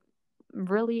I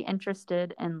really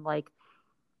interested in like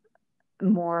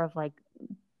more of like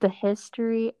the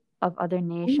history of other Mm.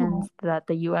 nations that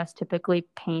the US typically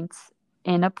paints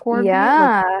in a poor view. Like,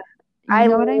 Yeah. you I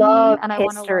know what I mean? love And I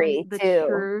want to learn history the too.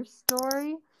 true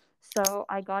story. So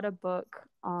I got a book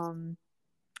from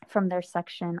their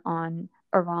section on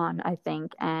Iran, I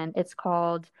think, and it's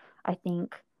called, I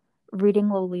think, Reading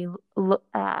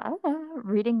Lolita,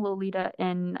 Reading Lolita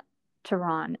in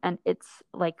Tehran, and it's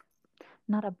like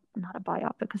not a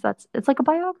biopic because it's like a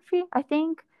biography, I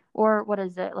think, or what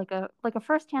is it, like a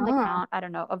first-hand Oh. account, I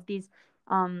don't know, of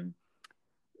um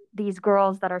these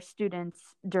girls that are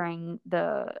students during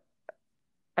the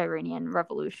Iranian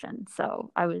Revolution.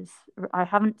 So I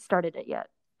haven't started it yet,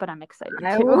 but I'm excited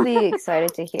I will to. be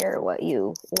excited to hear what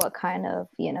kind of,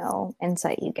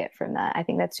 insight you get from that. I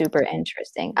think that's super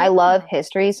interesting. I love Yeah.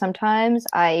 history. Sometimes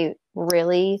I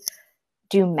really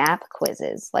do map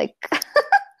quizzes. Like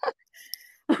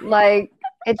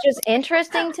it's just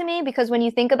interesting to me because when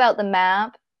you think about the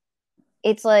map,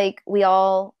 it's like we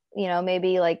all,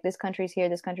 maybe like this country's here,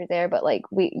 this country's there, but like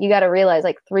you got to realize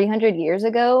like 300 years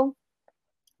ago,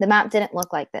 the map didn't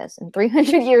look like this. And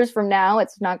 300 years from now,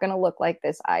 it's not going to look like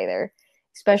this either.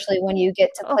 Especially when you get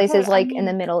to Okay, places I like in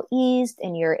the mean, Middle East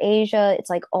and Eurasia, it's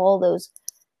like all those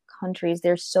countries,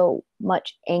 there's so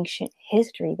much ancient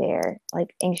history there,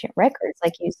 like ancient records,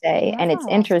 like you say. And it's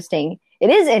yeah. interesting. It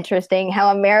is interesting how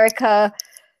America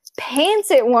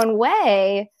paints it one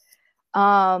way,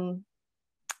 um,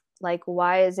 like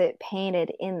why is it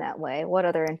painted in that way? What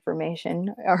other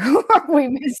information are we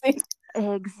missing?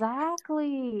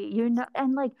 Exactly. You know,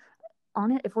 and like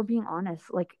on it, if we're being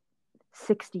honest, like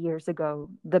 60 years ago,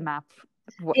 the map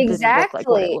didn't look like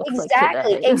what it Exactly, looks like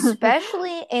exactly. today.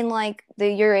 Especially in like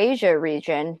the Eurasia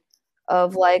region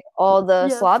of like all the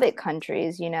Yes. Slavic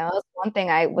countries, you know. That's one thing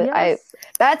I Yes.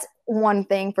 that's one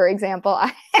thing, for example,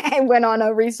 I went on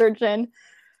a research and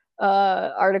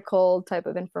article type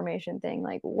of information thing,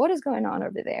 like what is going on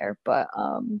over there. But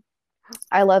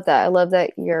I love that. I love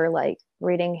that you're like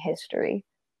reading history.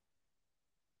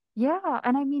 Yeah,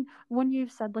 and I mean, when you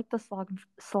said like the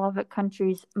Slavic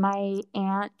countries, my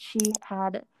aunt, she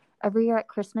had every year at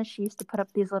Christmas, she used to put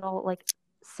up these little like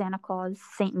Santa Claus,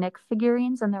 Saint Nick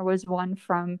figurines, and there was one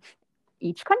from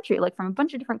each country, like from a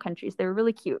bunch of different countries. They were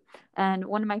really cute. And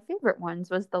one of my favorite ones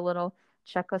was the little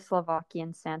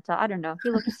Czechoslovakian Santa. I don't know.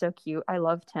 He looked so cute. I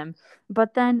loved him.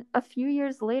 But then a few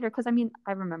years later, because I mean,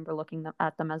 I remember looking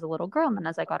at them as a little girl. And then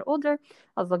as I got older,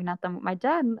 I was looking at them with my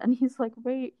dad. And he's like,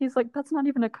 wait, he's like, that's not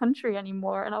even a country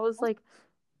anymore. And I was like,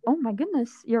 oh my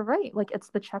goodness, you're right. Like, it's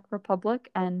the Czech Republic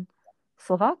and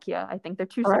Slovakia. I think they're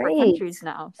two separate Right. countries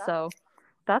now. So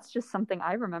that's just something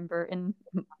I remember in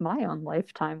my own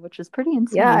lifetime, which is pretty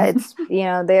Yeah, insane. it's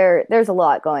there's a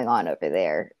lot going on over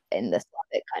there in the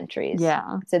Slavic countries.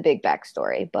 Yeah. It's a big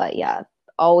backstory, but yeah,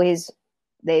 always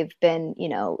they've been,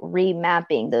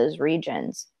 remapping those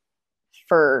regions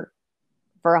for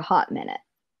a hot minute.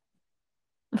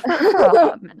 For a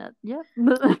hot minute. Yep.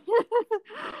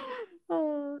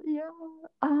 Yeah.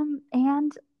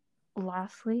 And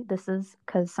lastly, this is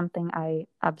because something I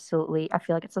feel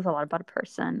like it says a lot about a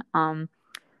person.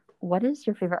 What is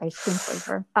your favorite ice cream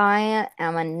flavor? I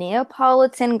am a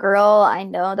Neapolitan girl. I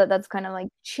know that that's kind of like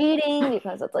cheating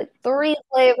because it's like three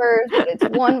flavors, but it's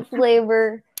one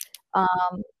flavor.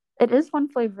 Um, It is one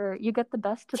flavor. You get the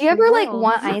best of do you three ever like worlds.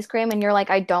 want ice cream and you're like,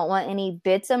 I don't want any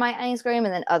bits of my ice cream,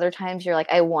 and then other times you're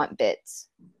like, I want bits.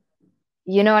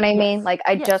 You know what I mean? Yes. Like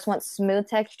I Yes. just want smooth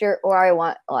texture or I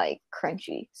want like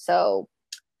crunchy. So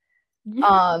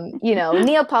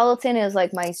Neapolitan is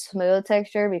like my smooth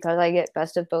texture because I get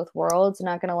best of both worlds.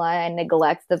 Not gonna lie, I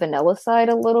neglect the vanilla side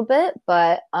a little bit,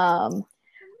 but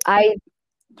I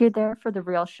You're there for the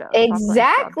real show, chocolate and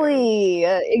strawberry.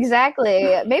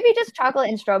 exactly. Maybe just chocolate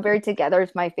and strawberry together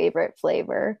is my favorite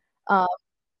flavor. Um,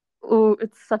 Oh,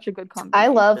 it's such a good I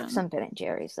love combination. some Ben and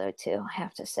Jerry's though too. I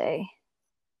have to say.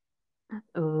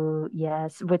 Oh,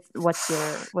 yes. What's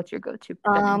your go-to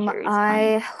Ben and Jerry's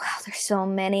kind? Wow, there's so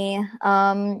many.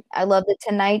 I love the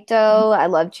Tonito. I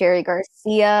love Cherry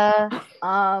Garcia.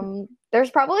 There's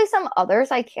probably some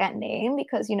others I can't name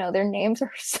because their names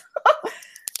are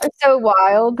are so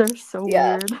wild. They're so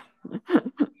Yeah. weird.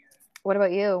 What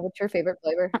about you? What's your favorite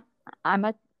flavor? I'm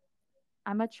a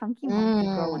I'm a chunky monkey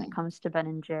girl when it Mm. comes to Ben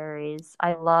and Jerry's.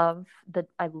 I love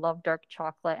dark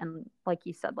chocolate and like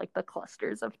you said, like the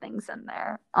clusters of things in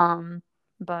there.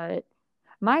 But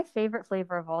my favorite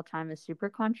flavor of all time is super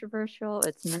controversial.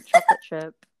 It's mint chocolate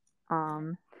chip.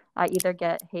 I either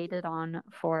get hated on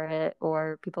for it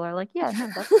or people are like, yeah,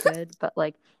 no, that's good. But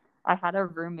like I had a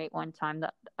roommate one time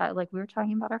that we were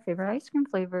talking about our favorite ice cream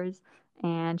flavors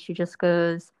and she just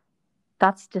goes,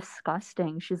 that's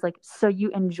disgusting. She's like, so you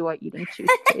enjoy eating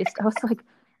toothpaste? I was like,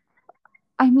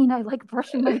 I mean, I like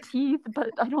brushing my teeth,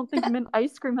 but I don't think mint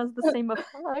ice cream has the same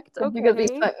effect. Just because we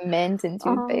Okay. put mint in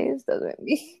Um, toothpaste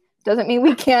doesn't mean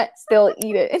we can't still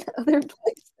eat it in other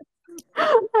places.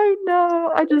 I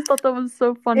know. I just thought that was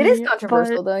so It is funny.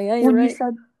 controversial But though. Yeah, you're when you right.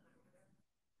 said,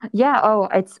 yeah, oh,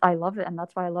 I love it, and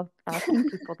that's why I love asking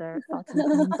people their thoughts and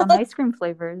opinions on ice cream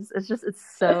flavors. It's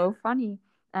so funny,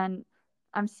 and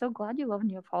I'm so glad you love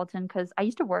Neapolitan because I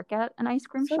used to work at an ice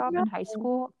cream So shop yeah. in high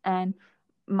school, and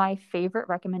my favorite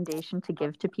recommendation to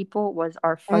give to people was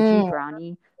our fudgy Mm.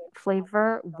 brownie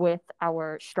flavor with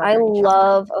our I strawberry chunk.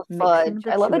 love a Mixing fudge.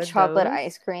 the I love two a of chocolate those,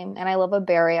 ice cream and I love a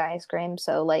berry ice cream.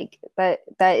 So like that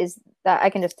I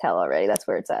can just tell already. That's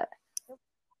where it's at.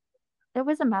 it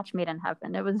was a match made in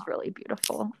heaven. It was really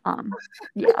beautiful.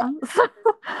 Yeah. So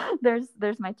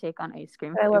there's my take on ice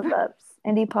cream I love flavors.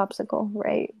 that. Indie popsicle,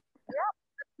 right?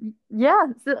 Yeah,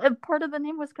 so, part of the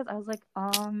name was because I was like,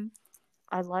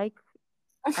 I like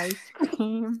ice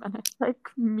cream and I like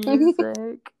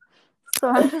music, so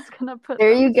I'm just gonna put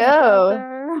There them you go.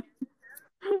 together.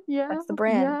 Yeah, That's the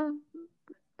brand. yeah,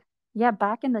 yeah.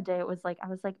 Back in the day, it was like I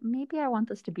was like, maybe I want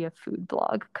this to be a food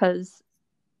blog because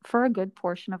for a good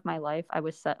portion of my life, I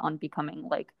was set on becoming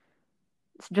like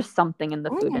just something in the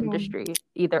food Mm. industry,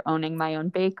 either owning my own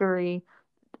bakery,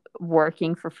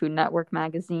 working for Food Network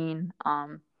magazine.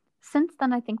 since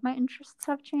then, I think my interests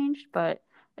have changed. But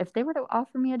if they were to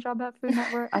offer me a job at Food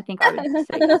Network, I think I would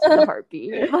say yes in a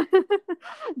heartbeat.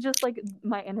 Just like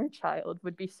my inner child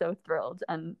would be so thrilled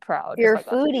and proud if You're a I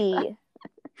got to do that. foodie. I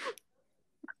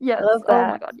Yes. love Oh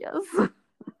my that. God, yes.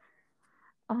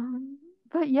 Um,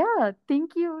 but yeah,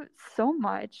 thank you so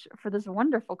much for this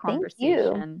wonderful Thank you.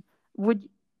 conversation. Would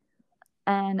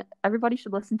and everybody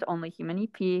should listen to Only Human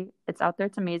EP. It's out there.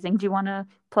 It's amazing. Do you want to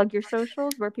plug your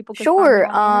socials where people could find you Sure.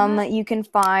 on the internet? You can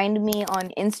find me on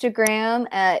Instagram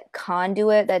at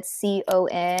Conduit. That's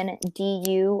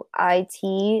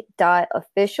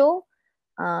CONDUIT.official.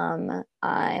 I'm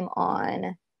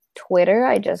on Twitter.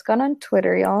 I just got on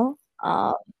Twitter, y'all.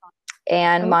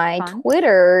 And Oh, my fun.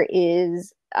 Twitter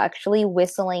is actually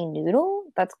Whistling Noodle.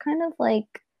 That's kind of like,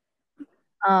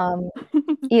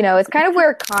 it's kind of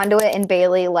where Conduit and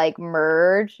Bailey like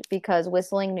merge because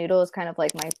Whistling Noodle is kind of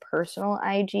like my personal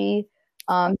IG.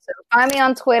 So find me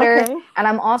on Twitter, Okay. and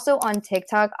I'm also on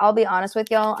TikTok. I'll be honest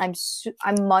with y'all, I'm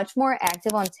much more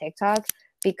active on TikTok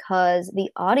because the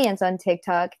audience on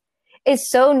TikTok is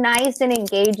so nice and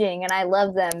engaging, and I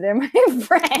love them. They're my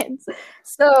friends.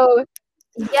 So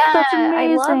yeah, That's I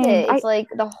love amazing. it. It's like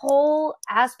the whole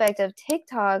aspect of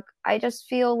TikTok. I just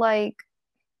feel like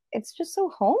it's just so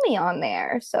homey on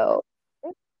there. So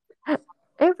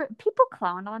People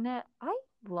clown on it. I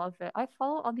love it. I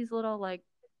follow all these little like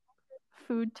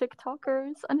food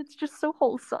TikTokers, and it's just so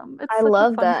wholesome. It's I such a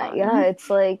love fun that. Yeah, time. it's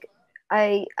like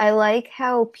I like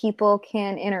how people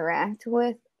can interact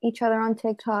with each other on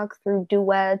TikTok through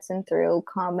duets and through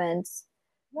comments.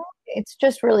 It's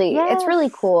really Yes.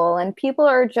 cool, and people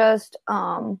are just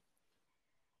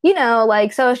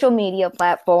like social media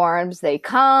platforms, they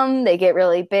get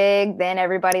really big, then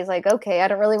everybody's like, okay, I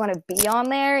don't really want to be on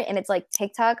there. And it's like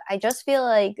TikTok. I just feel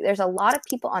like there's a lot of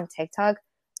people on TikTok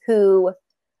who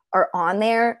are on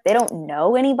there. They don't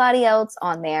know anybody else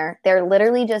on there. They're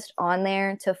literally just on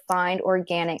there to find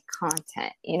organic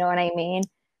content. You know what I mean?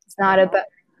 It's not about,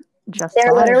 Just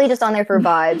they're literally just vibes. on there for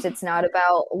vibes. It's not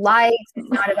about likes. It's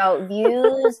not about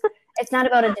views. It's not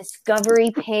about a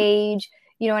discovery page.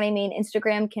 You know what I mean?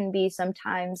 Instagram can be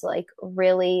sometimes like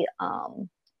really,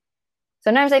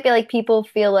 sometimes I feel like people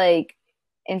feel like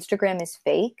Instagram is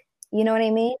fake. You know what I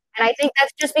mean? And I think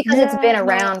that's just because it's been Yeah, no,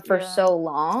 around for yeah. so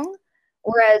long.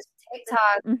 Whereas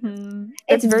TikTok, It's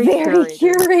it's very very curated.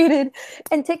 curated.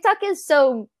 And TikTok is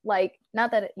so like, not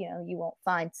that, you won't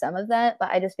find some of that, but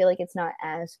I just feel like it's not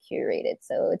as curated.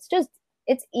 So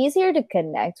it's easier to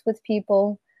connect with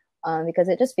people because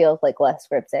it just feels like less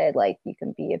scripted. Like you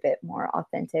can be a bit more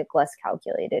authentic, less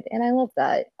calculated. And I love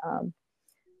that.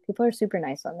 People are super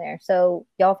nice on there. So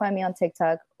y'all find me on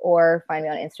TikTok or find me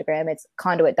on Instagram. It's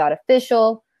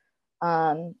conduit.official.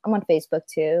 I'm on Facebook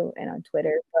too and on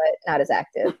Twitter, but not as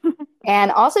active.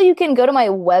 And also, you can go to my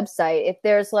website if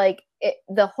there's like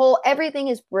everything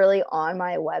is really on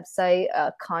my website,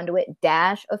 Conduit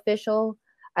Dash Official.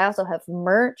 I also have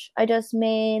merch I just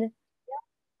made.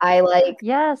 I like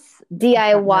Yes, that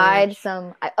DIY'd merch.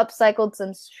 some, I upcycled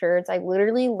some shirts. I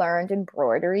literally learned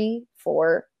embroidery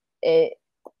for it.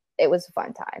 It was a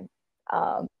fun time.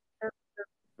 Um,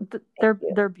 thank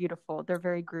you. They're beautiful. They're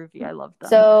very groovy. I love them.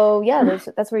 So yeah,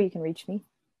 that's where you can reach me.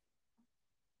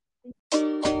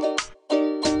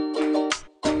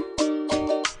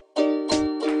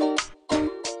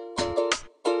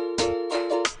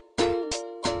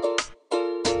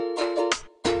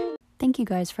 Thank you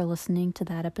guys for listening to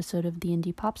that episode of the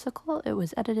Indie Popsicle. It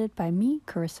was edited by me,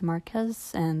 Carissa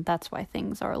Marquez, and that's why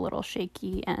things are a little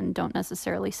shaky and don't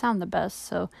necessarily sound the best,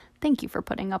 so thank you for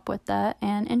putting up with that.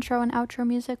 And intro and outro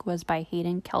music was by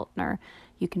Hayden Keltner.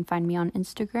 You can find me on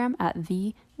Instagram at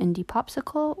the Indie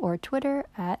Popsicle or Twitter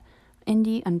at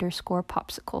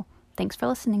indie_popsicle. Thanks for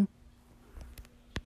listening.